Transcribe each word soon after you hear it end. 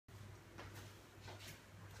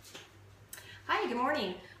Good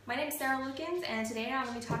morning. My name is Sarah Lukens, and today I'm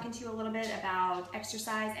going to be talking to you a little bit about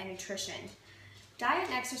exercise and nutrition. Diet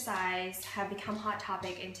and exercise have become a hot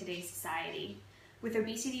topic in today's society. With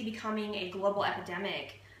obesity becoming a global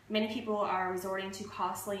epidemic, many people are resorting to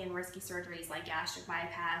costly and risky surgeries like gastric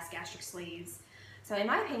bypass, gastric sleeves. So in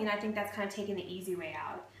my opinion, I think that's kind of taking the easy way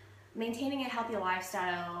out. Maintaining a healthy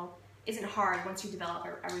lifestyle isn't hard once you develop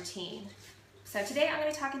a routine. So today I'm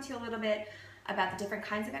going to be talking to you a little bit about the different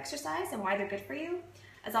kinds of exercise and why they're good for you,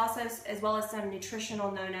 as well as some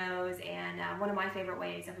nutritional no-nos and one of my favorite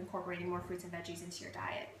ways of incorporating more fruits and veggies into your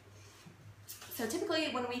diet. So typically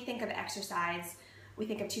when we think of exercise, we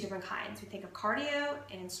think of two different kinds. We think of cardio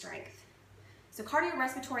and strength. So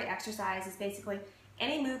cardiorespiratory exercise is basically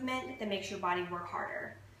any movement that makes your body work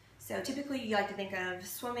harder. So typically you like to think of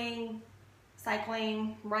swimming,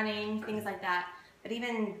 cycling, running, things like that, but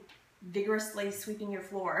even vigorously sweeping your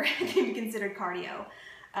floor can be considered cardio.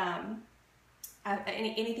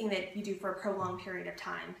 Anything that you do for a prolonged period of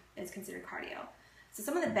time is considered cardio. So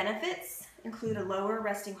some of the benefits include a lower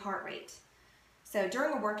resting heart rate. So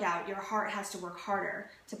during a workout, your heart has to work harder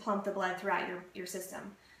to pump the blood throughout your system.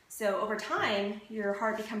 So over time, your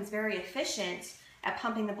heart becomes very efficient at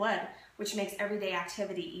pumping the blood, which makes everyday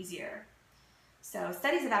activity easier. So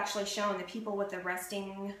studies have actually shown that people with a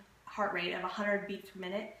resting heart rate of 100 beats per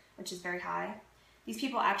minute, which is very high, these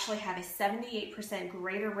people actually have a 78%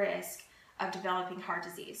 greater risk of developing heart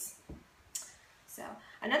disease. So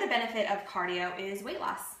another benefit of cardio is weight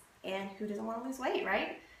loss. And who doesn't want to lose weight,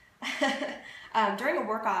 right? During a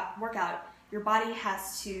workout, your body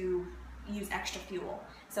has to use extra fuel.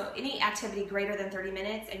 So any activity greater than 30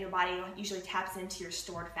 minutes and your body usually taps into your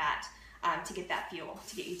stored fat to get that fuel,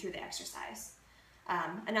 to get you through the exercise.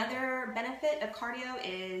 Another benefit of cardio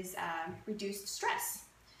is reduced stress.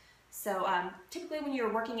 So typically when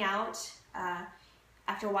you're working out,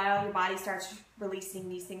 after a while your body starts releasing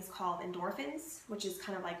these things called endorphins, which is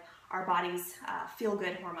kind of like our body's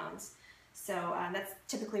feel-good hormones. So that's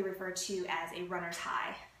typically referred to as a runner's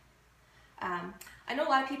high. I know a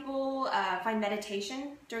lot of people find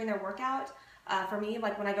meditation during their workout. For me,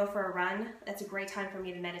 like when I go for a run, that's a great time for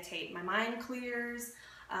me to meditate. My mind clears,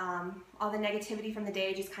 all the negativity from the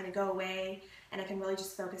day just kind of go away, and I can really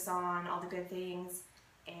just focus on all the good things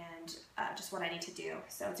and just what I need to do.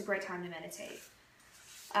 So it's a great time to meditate.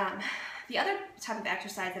 The other type of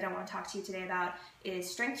exercise that I want to talk to you today about is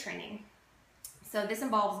strength training. So this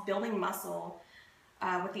involves building muscle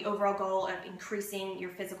with the overall goal of increasing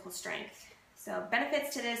your physical strength. So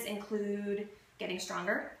benefits to this include getting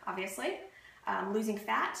stronger, obviously, losing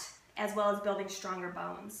fat, as well as building stronger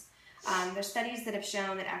bones. There's studies that have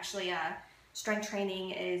shown that actually strength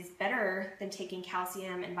training is better than taking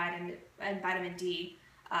calcium and vitamin D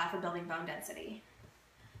for building bone density.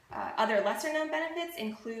 Other lesser known benefits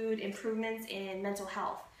include improvements in mental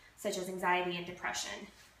health, such as anxiety and depression.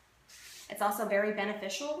 It's also very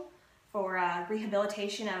beneficial for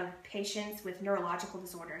rehabilitation of patients with neurological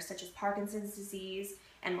disorders, such as Parkinson's disease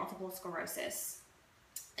and multiple sclerosis.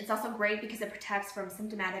 It's also great because it protects from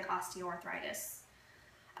symptomatic osteoarthritis.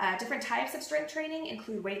 Different types of strength training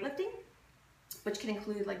include weightlifting, which can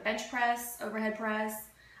include like bench press, overhead press,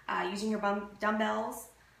 using your dumbbells.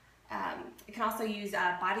 It can also use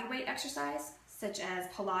body weight exercise, such as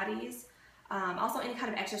Pilates. Also any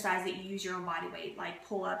kind of exercise that you use your own body weight, like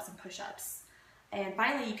pull-ups and push-ups. And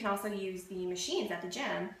finally, you can also use the machines at the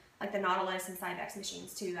gym, like the Nautilus and Cybex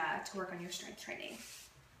machines, to work on your strength training.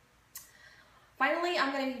 Finally,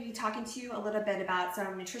 I'm going to be talking to you a little bit about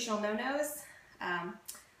some nutritional no-nos.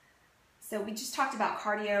 So we just talked about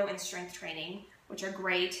cardio and strength training, which are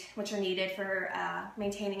great, which are needed for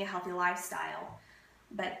maintaining a healthy lifestyle.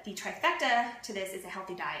 But the trifecta to this is a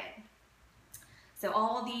healthy diet. So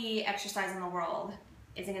all the exercise in the world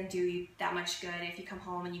isn't going to do you that much good if you come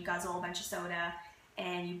home and you guzzle a bunch of soda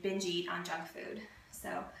and you binge eat on junk food. So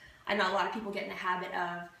I know a lot of people get in the habit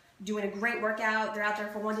of doing a great workout, they're out there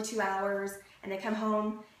for 1 to 2 hours, and they come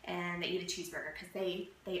home and they eat a cheeseburger because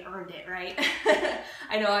they earned it, right?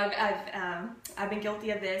 I know I've been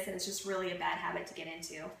guilty of this, and it's just really a bad habit to get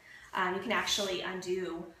into. You can actually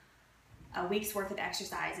undo a week's worth of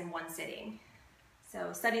exercise in one sitting.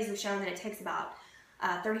 So studies have shown that it takes about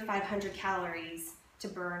 3,500 calories to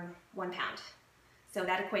burn 1 pound. So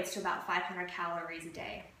that equates to about 500 calories a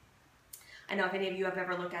day. I know if any of you have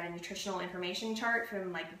ever looked at a nutritional information chart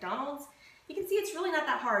from like McDonald's, you can see it's really not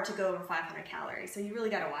that hard to go over 500 calories, so you really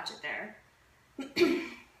got to watch it there.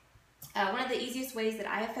 One of the easiest ways that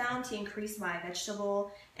I have found to increase my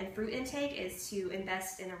vegetable and fruit intake is to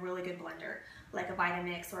invest in a really good blender, like a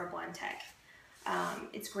Vitamix or a Blendtec.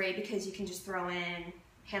 It's great because you can just throw in a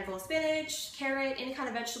handful of spinach, carrot, any kind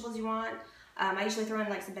of vegetables you want, I usually throw in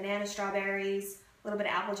like some banana, strawberries, a little bit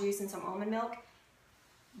of apple juice, and some almond milk.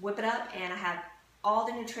 Whip it up, and I have all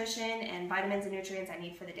the nutrition and vitamins and nutrients I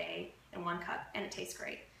need for the day in one cup, and it tastes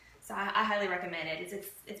great. So I highly recommend it.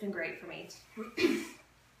 It's been great for me.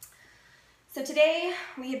 So today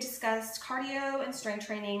we have discussed cardio and strength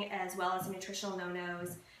training, as well as some nutritional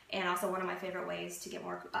no-nos, and also one of my favorite ways to get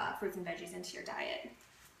more fruits and veggies into your diet.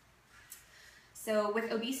 So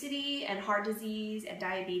with obesity and heart disease and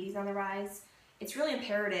diabetes on the rise, it's really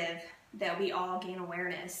imperative that we all gain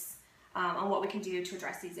awareness on what we can do to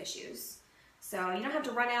address these issues. So you don't have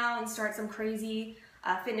to run out and start some crazy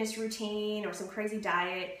fitness routine or some crazy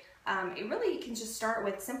diet. It really can just start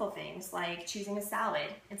with simple things like choosing a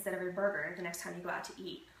salad instead of a burger the next time you go out to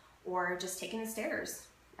eat, or just taking the stairs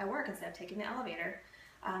at work instead of taking the elevator.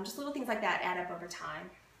 Just little things like that add up over time.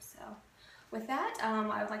 So with that,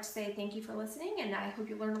 I would like to say thank you for listening, and I hope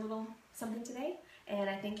you learned a little something today, and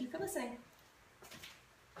I thank you for listening.